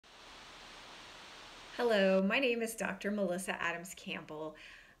Hello, my name is Dr. Melissa Adams-Campbell.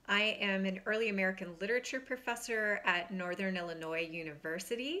 I am an early American literature professor at Northern Illinois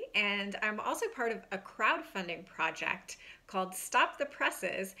University, and I'm also part of a crowdfunding project called Stop the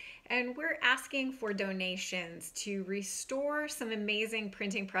Presses, and we're asking for donations to restore some amazing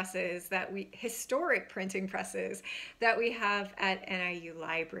historic printing presses that we have at NIU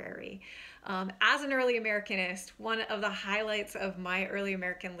Library. As an early Americanist, one of the highlights of my early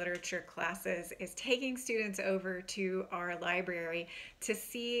American literature classes is taking students over to our library to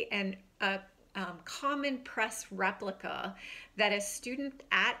see a common press replica that a student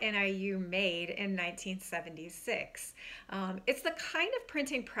at NIU made in 1976. It's the kind of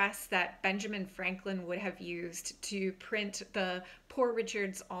printing press that Benjamin Franklin would have used to print the Poor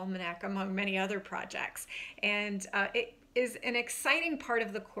Richard's Almanac, among many other projects. And it is an exciting part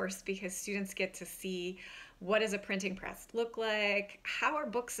of the course because students get to see what does a printing press look like, how are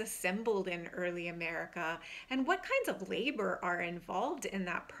books assembled in early America, and what kinds of labor are involved in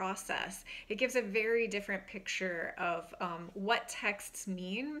that process. It gives a very different picture of what texts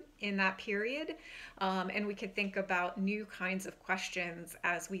mean in that period, and we could think about new kinds of questions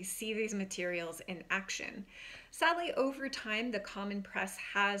as we see these materials in action. Sadly, over time, the common press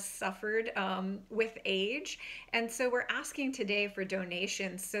has suffered with age, and so we're asking today for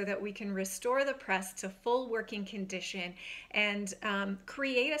donations so that we can restore the press to full working condition and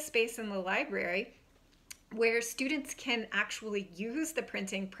create a space in the library where students can actually use the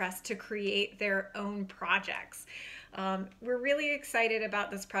printing press to create their own projects. We're really excited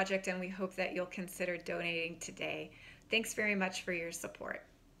about this project, and we hope that you'll consider donating today. Thanks very much for your support.